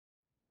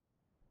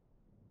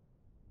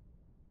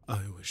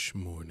I wish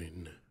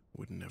morning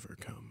would never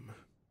come.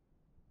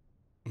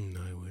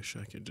 I wish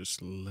I could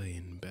just lay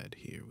in bed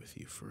here with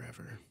you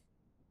forever.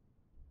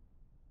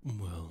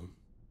 Well,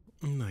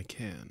 I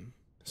can,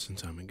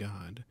 since I'm a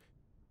god.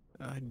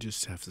 I'd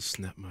just have to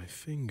snap my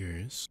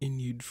fingers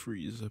and you'd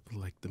freeze up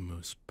like the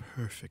most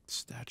perfect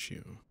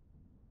statue.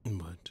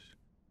 But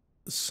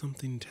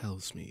something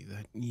tells me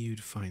that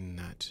you'd find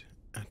that,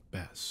 at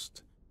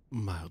best,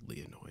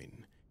 mildly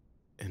annoying,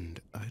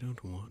 and I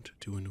don't want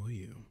to annoy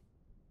you.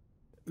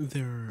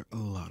 There are a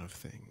lot of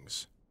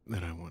things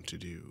that I want to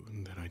do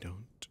that I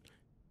don't.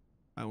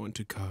 I want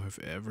to carve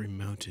every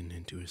mountain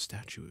into a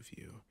statue of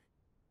you.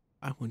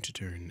 I want to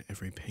turn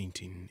every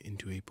painting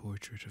into a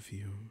portrait of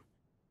you.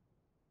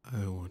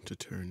 I want to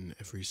turn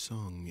every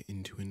song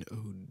into an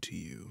ode to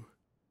you.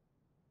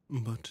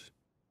 But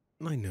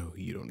I know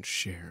you don't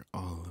share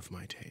all of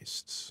my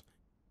tastes,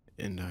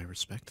 and I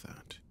respect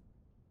that.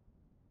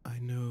 I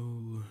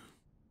know.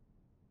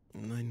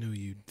 I know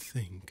you'd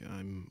think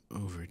I'm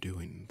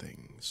overdoing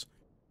things.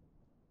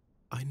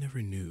 I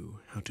never knew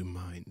how to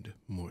mind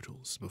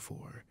mortals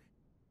before.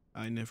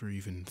 I never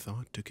even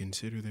thought to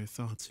consider their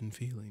thoughts and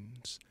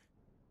feelings.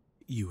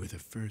 You were the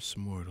first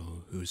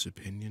mortal whose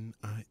opinion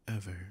I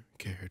ever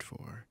cared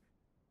for.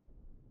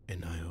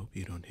 And I hope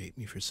you don't hate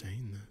me for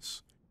saying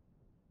this,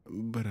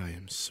 but I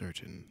am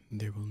certain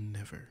there will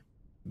never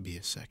be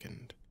a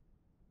second.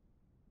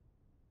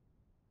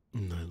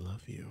 I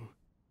love you.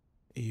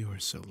 You're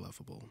so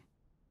lovable.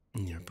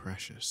 You're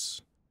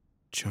precious,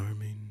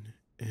 charming,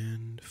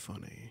 and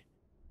funny.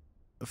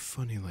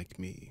 Funny like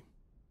me,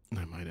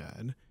 I might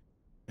add,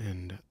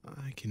 and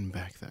I can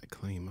back that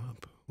claim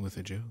up with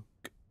a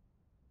joke.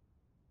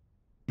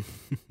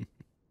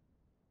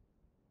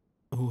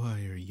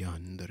 Why are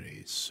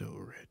Yandere so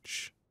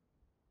rich?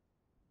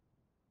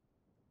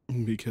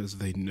 Because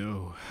they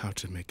know how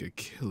to make a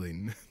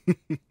killing.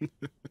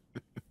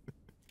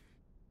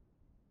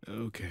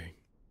 Okay,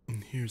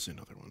 here's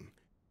another one.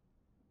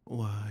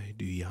 Why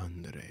do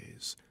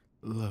Yanderes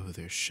love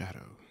their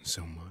shadow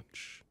so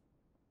much?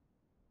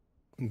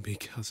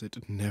 Because it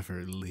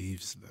never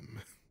leaves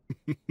them.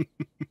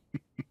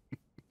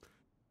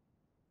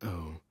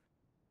 Oh,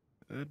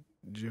 that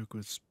joke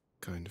was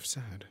kind of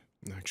sad,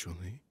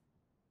 actually.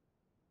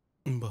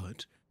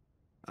 But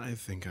I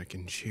think I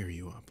can cheer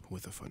you up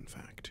with a fun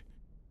fact.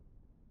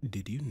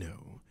 Did you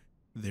know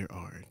there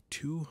are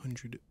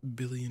 200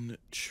 billion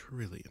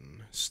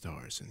trillion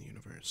stars in the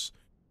universe,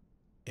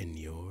 and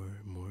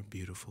you're more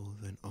beautiful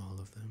than all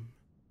of them?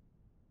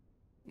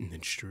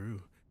 It's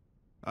true.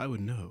 I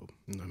would know.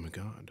 I'm a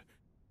god.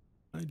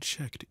 I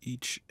checked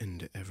each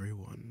and every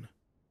one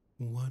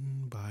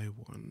by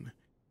one,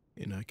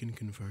 and I can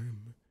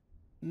confirm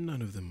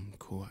none of them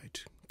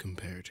quite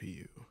compare to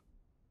you.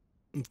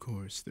 Of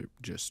course, they're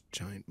just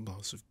giant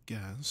balls of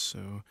gas,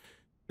 so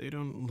they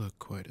don't look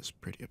quite as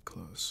pretty up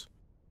close.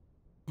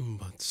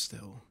 But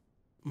still,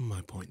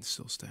 my point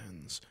still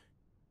stands.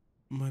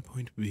 My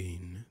point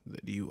being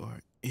that you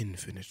are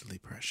infinitely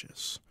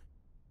precious.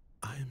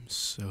 I am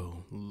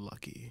so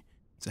lucky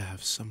to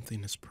have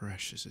something as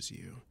precious as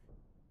you.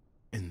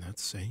 And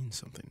that's saying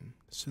something,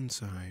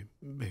 since I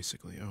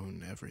basically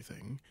own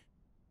everything,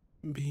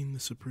 being the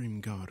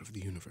supreme god of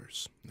the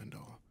universe and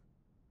all.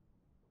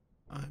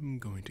 I'm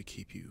going to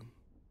keep you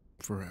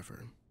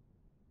forever.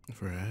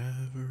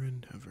 Forever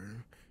and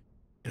ever.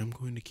 And I'm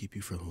going to keep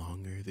you for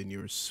longer than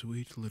your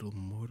sweet little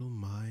mortal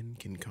mind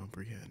can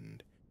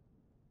comprehend.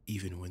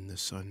 Even when the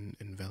sun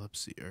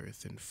envelops the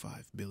earth in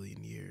 5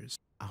 billion years,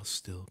 I'll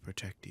still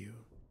protect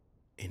you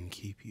and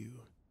keep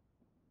you.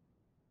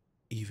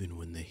 Even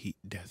when the heat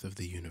death of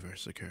the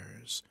universe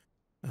occurs,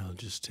 I'll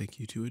just take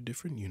you to a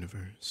different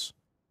universe.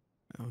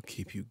 I'll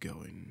keep you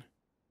going.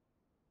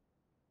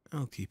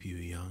 I'll keep you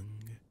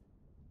young,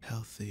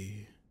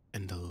 healthy,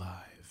 and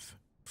alive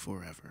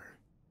forever.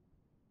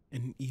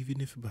 And even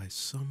if by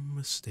some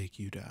mistake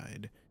you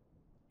died,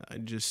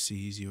 I'd just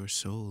seize your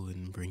soul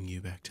and bring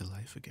you back to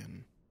life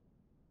again.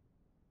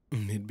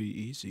 It'd be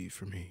easy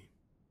for me,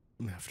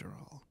 after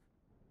all.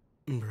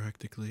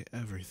 Practically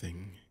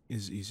everything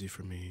is easy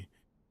for me,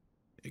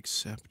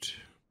 except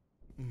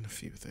a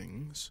few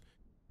things,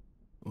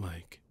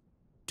 like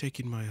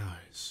taking my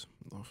eyes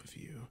off of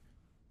you,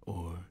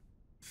 or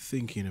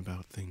thinking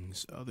about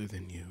things other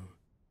than you,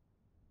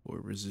 or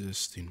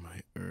resisting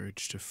my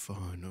urge to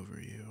fawn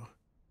over you.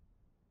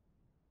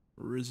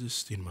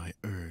 Resisting my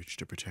urge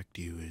to protect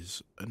you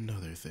is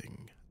another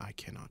thing I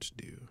cannot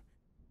do.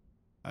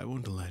 I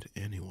won't let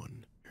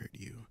anyone hurt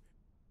you.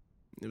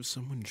 If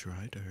someone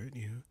tried to hurt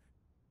you,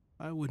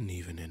 I wouldn't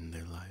even end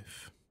their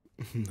life.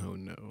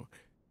 No.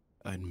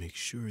 I'd make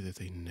sure that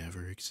they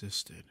never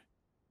existed.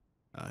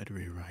 I'd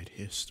rewrite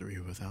history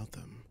without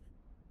them.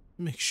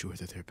 Make sure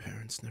that their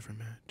parents never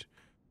met.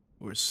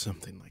 Or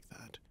something like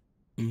that.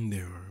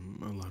 There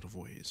are a lot of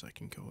ways I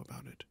can go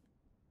about it.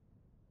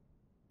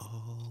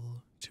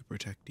 All to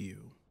protect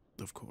you,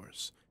 of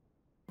course.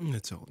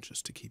 It's all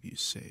just to keep you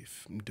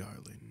safe,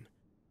 darling.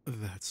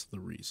 That's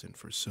the reason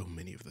for so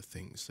many of the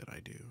things that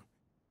I do.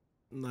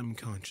 I'm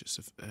conscious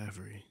of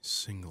every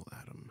single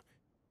atom,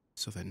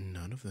 so that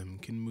none of them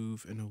can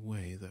move in a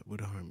way that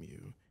would harm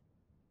you.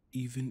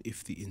 Even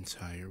if the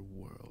entire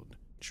world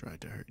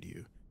tried to hurt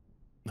you,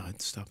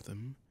 I'd stop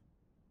them.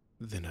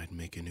 Then I'd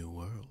make a new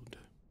world.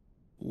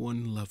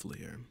 One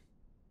lovelier,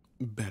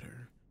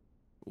 better,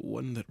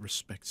 one that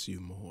respects you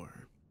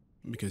more.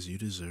 Because you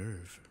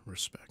deserve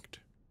respect.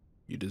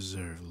 You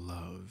deserve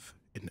love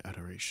and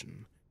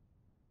adoration.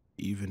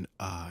 Even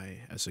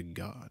I, as a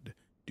god,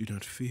 do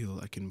not feel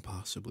I can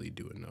possibly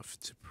do enough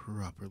to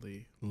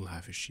properly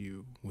lavish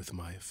you with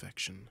my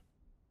affection.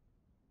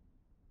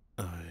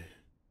 I.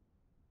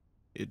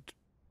 It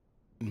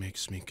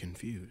makes me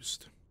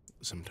confused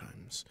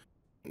sometimes.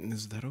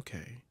 Is that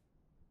okay?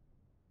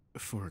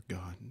 For a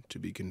god to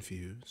be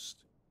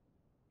confused?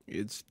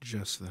 It's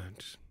just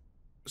that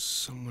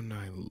someone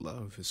I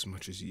love as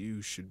much as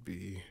you should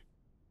be.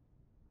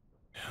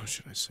 How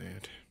should I say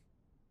it?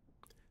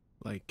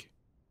 Like,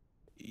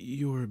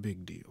 you're a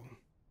big deal.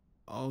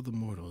 All the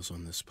mortals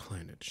on this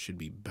planet should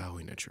be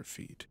bowing at your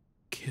feet,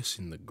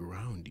 kissing the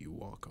ground you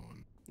walk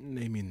on,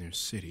 naming their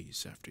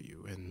cities after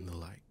you, and the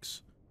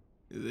likes.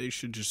 They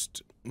should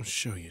just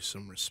show you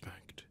some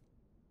respect.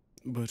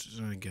 But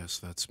I guess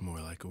that's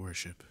more like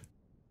worship.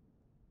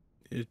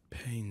 It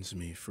pains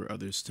me for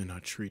others to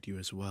not treat you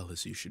as well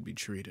as you should be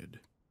treated.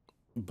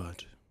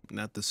 But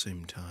at the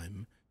same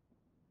time,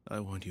 I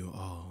want you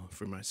all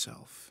for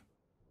myself.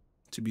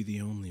 To be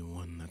the only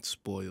one that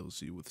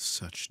spoils you with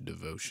such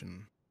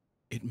devotion.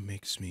 It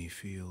makes me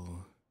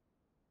feel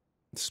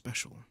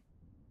special.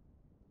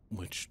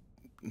 Which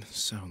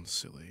sounds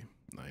silly,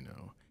 I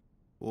know.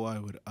 Why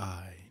would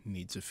I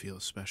need to feel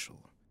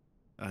special?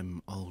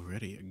 I'm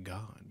already a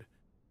god.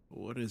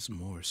 What is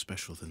more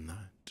special than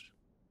that?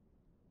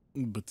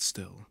 But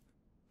still,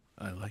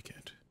 I like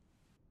it.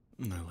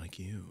 I like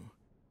you.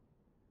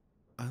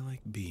 I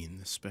like being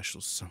the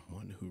special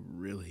someone who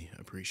really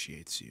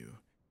appreciates you,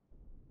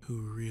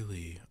 who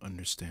really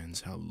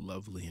understands how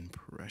lovely and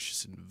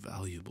precious and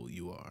valuable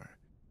you are.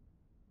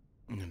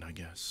 And I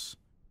guess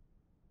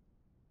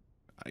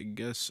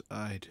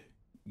I'd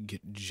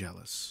get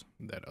jealous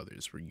that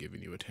others were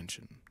giving you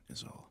attention,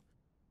 is all.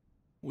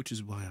 Which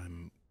is why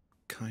I'm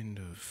kind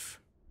of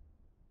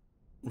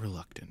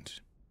reluctant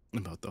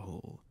about the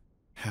whole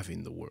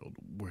having the world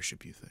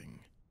worship you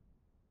thing.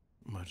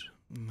 But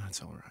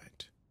that's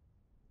alright.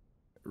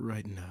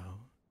 Right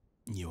now,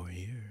 you're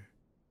here,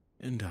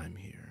 and I'm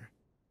here,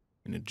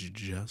 and it's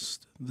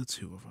just the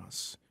two of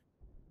us,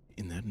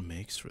 and that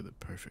makes for the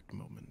perfect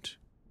moment,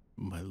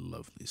 my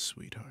lovely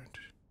sweetheart.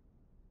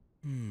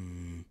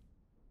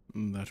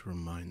 That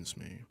reminds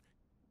me,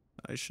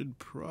 I should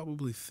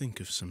probably think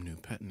of some new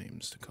pet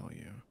names to call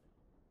you.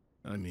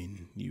 I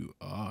mean, you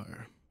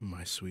are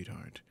my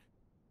sweetheart,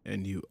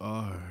 and you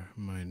are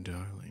my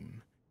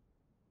darling,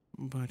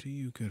 but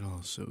you could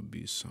also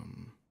be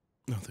some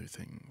other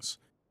things.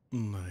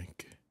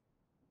 Like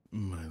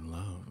my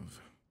love.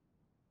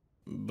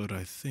 But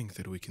I think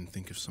that we can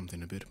think of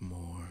something a bit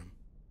more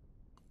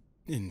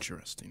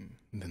interesting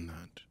than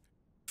that.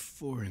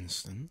 For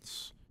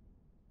instance,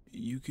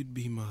 you could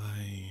be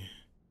my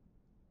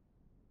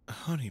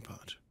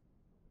honeypot.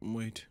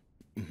 Wait,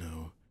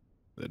 no,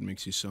 that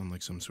makes you sound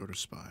like some sort of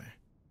spy.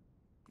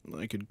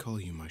 I could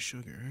call you my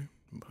sugar,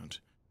 but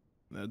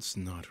that's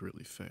not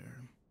really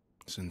fair,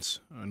 since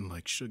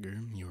unlike sugar,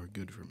 you're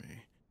good for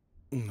me.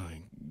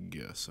 I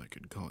guess I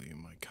could call you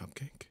my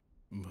cupcake,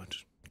 but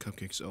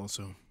cupcakes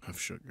also have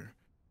sugar.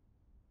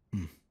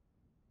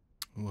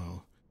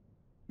 Well,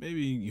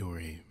 maybe you're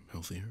a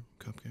healthier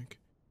cupcake?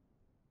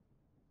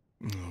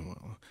 Oh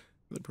well,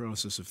 the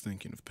process of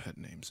thinking of pet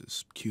names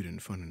is cute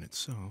and fun in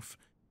itself,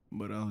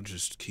 but I'll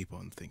just keep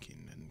on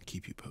thinking and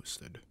keep you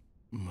posted,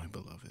 my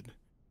beloved.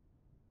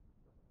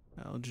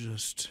 I'll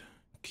just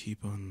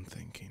keep on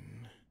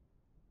thinking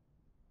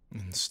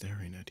and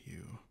staring at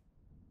you.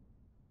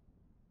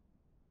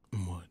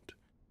 What?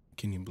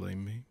 Can you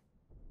blame me?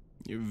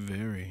 You're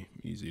very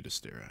easy to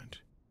stare at.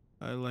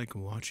 I like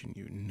watching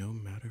you no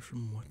matter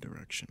from what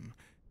direction,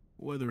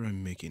 whether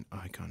I'm making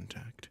eye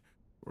contact,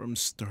 or I'm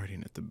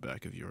starting at the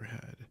back of your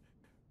head,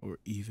 or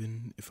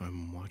even if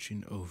I'm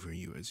watching over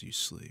you as you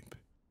sleep.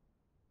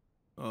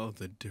 All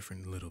the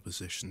different little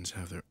positions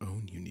have their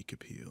own unique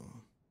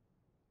appeal.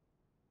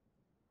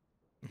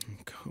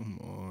 Come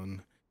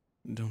on,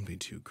 don't be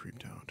too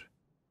creeped out.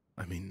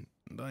 I mean,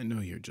 I know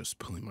you're just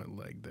pulling my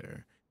leg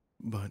there,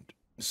 but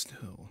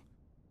still,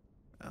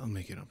 I'll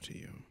make it up to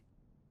you.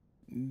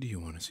 Do you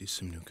want to see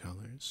some new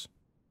colors?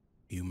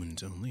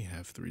 Humans only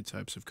have 3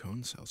 types of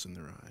cone cells in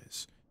their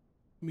eyes,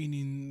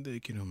 meaning they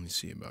can only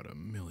see about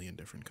 1,000,000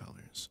 different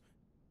colors.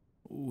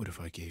 What if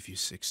I gave you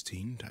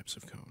 16 types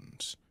of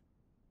cones?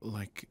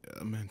 Like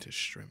a mantis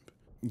shrimp.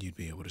 You'd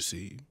be able to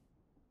see,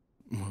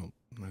 well,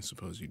 I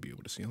suppose you'd be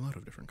able to see a lot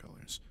of different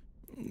colors.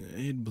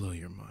 It'd blow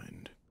your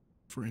mind.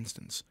 For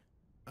instance,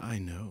 I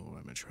know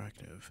I'm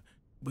attractive,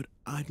 but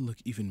I'd look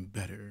even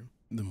better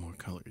the more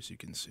colors you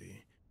can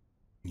see.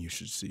 You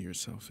should see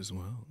yourself as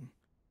well.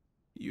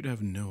 You'd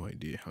have no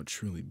idea how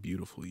truly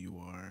beautiful you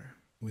are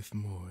with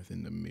more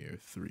than the mere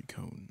 3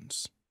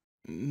 cones.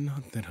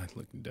 Not that I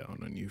look down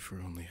on you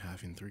for only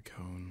having 3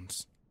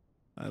 cones.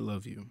 I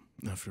love you,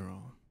 after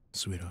all,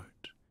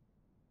 sweetheart.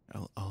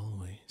 I'll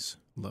always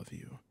love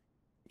you.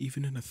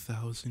 Even in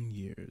 1,000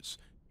 years,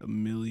 a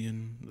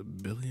million, a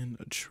billion,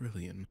 a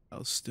trillion,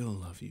 I'll still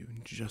love you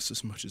just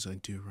as much as I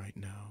do right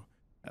now,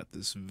 at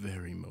this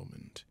very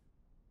moment.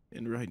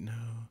 And right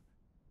now,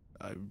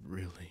 I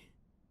really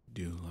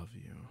do love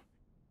you.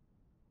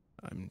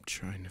 I'm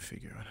trying to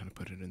figure out how to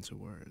put it into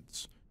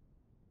words.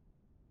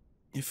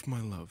 If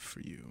my love for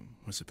you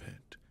was a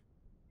pit,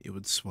 it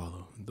would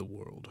swallow the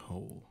world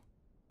whole.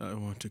 I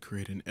want to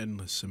create an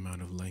endless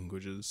amount of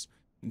languages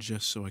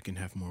just so I can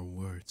have more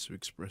words to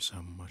express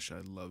how much I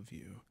love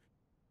you.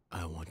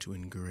 I want to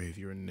engrave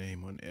your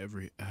name on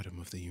every atom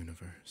of the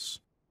universe.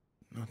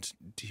 Not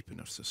deep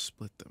enough to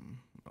split them,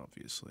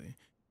 obviously.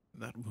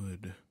 That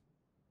would,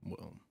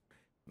 well,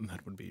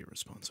 that would be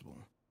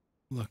irresponsible.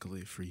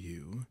 Luckily for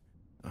you,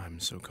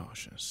 I'm so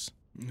cautious.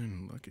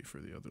 And lucky for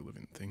the other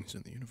living things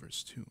in the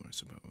universe, too, I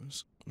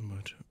suppose.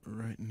 But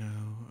right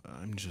now,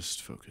 I'm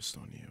just focused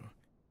on you.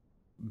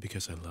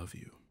 Because I love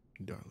you,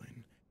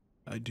 darling.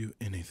 I'd do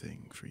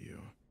anything for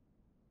you.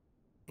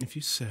 If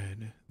you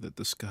said that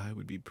the sky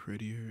would be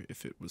prettier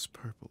if it was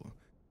purple,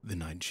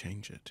 then I'd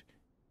change it.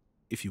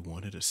 If you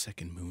wanted a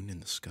second moon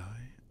in the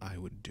sky, I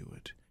would do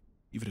it.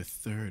 Even a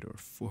third or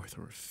fourth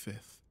or a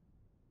fifth.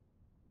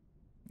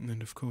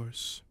 And of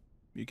course,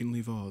 you can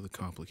leave all the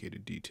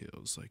complicated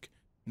details like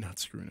not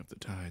screwing up the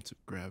tides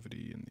of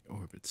gravity and the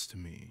orbits to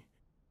me.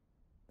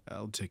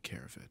 I'll take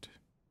care of it.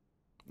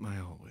 I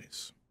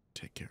always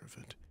take care of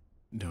it.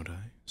 Don't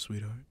I,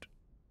 sweetheart?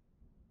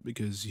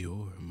 Because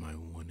you're my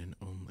one and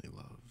only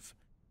love.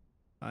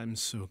 I'm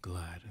so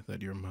glad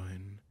that you're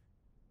mine.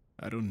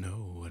 I don't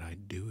know what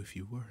I'd do if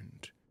you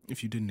weren't.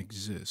 If you didn't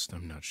exist,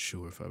 I'm not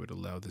sure if I would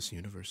allow this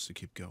universe to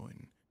keep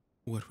going.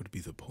 What would be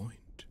the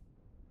point?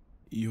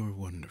 You're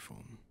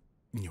wonderful.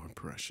 You're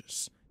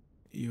precious.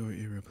 You're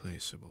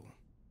irreplaceable.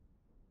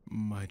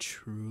 My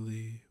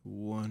truly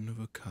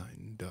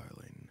one-of-a-kind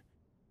darling.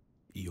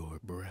 You're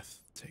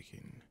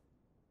breathtaking.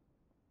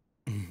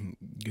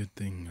 Good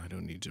thing I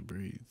don't need to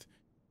breathe.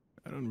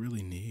 I don't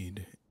really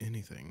need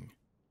anything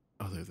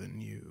other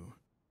than you.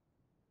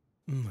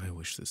 I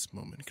wish this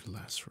moment could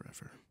last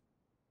forever.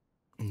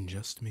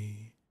 Just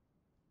me,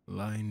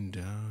 lying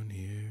down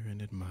here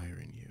and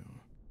admiring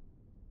you.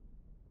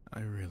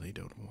 I really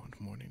don't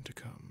want morning to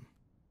come.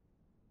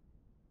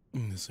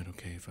 Is it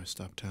okay if I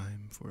stop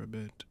time for a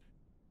bit?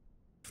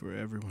 For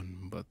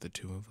everyone but the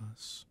two of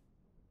us?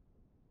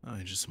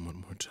 I just want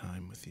more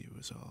time with you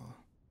is all.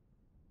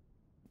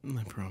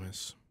 I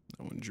promise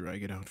I won't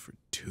drag it out for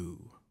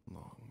too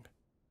long.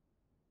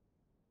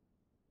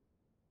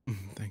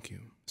 Thank you,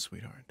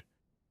 sweetheart.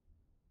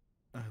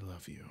 I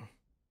love you.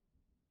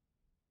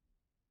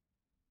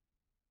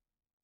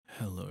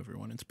 Hello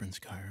everyone, it's Prince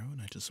Kairo,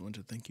 and I just want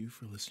to thank you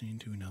for listening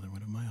to another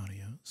one of my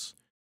audios.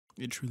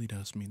 It truly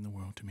does mean the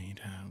world to me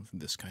to have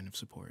this kind of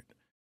support.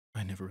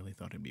 I never really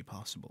thought it'd be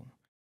possible.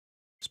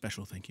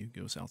 Special thank you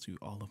goes out to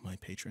all of my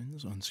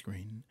patrons on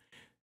screen,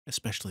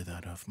 especially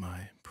that of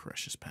my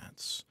precious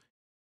pets,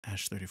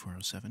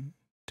 Ash3407,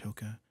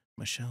 Toka,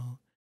 Michelle,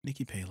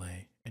 Nikki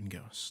Pele, and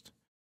Ghost.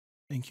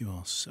 Thank you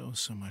all so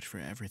much for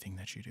everything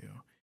that you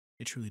do.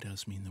 It truly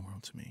does mean the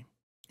world to me.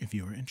 If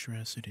you are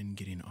interested in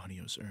getting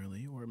audios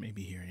early or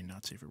maybe hearing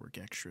Not Safe for Work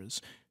extras,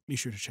 be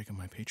sure to check out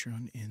my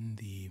Patreon in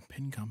the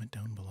pinned comment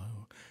down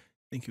below.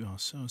 Thank you all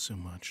so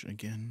much.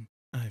 Again,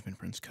 I've been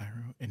Prince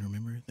Kairo, and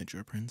remember that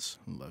your prince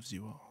loves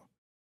you all.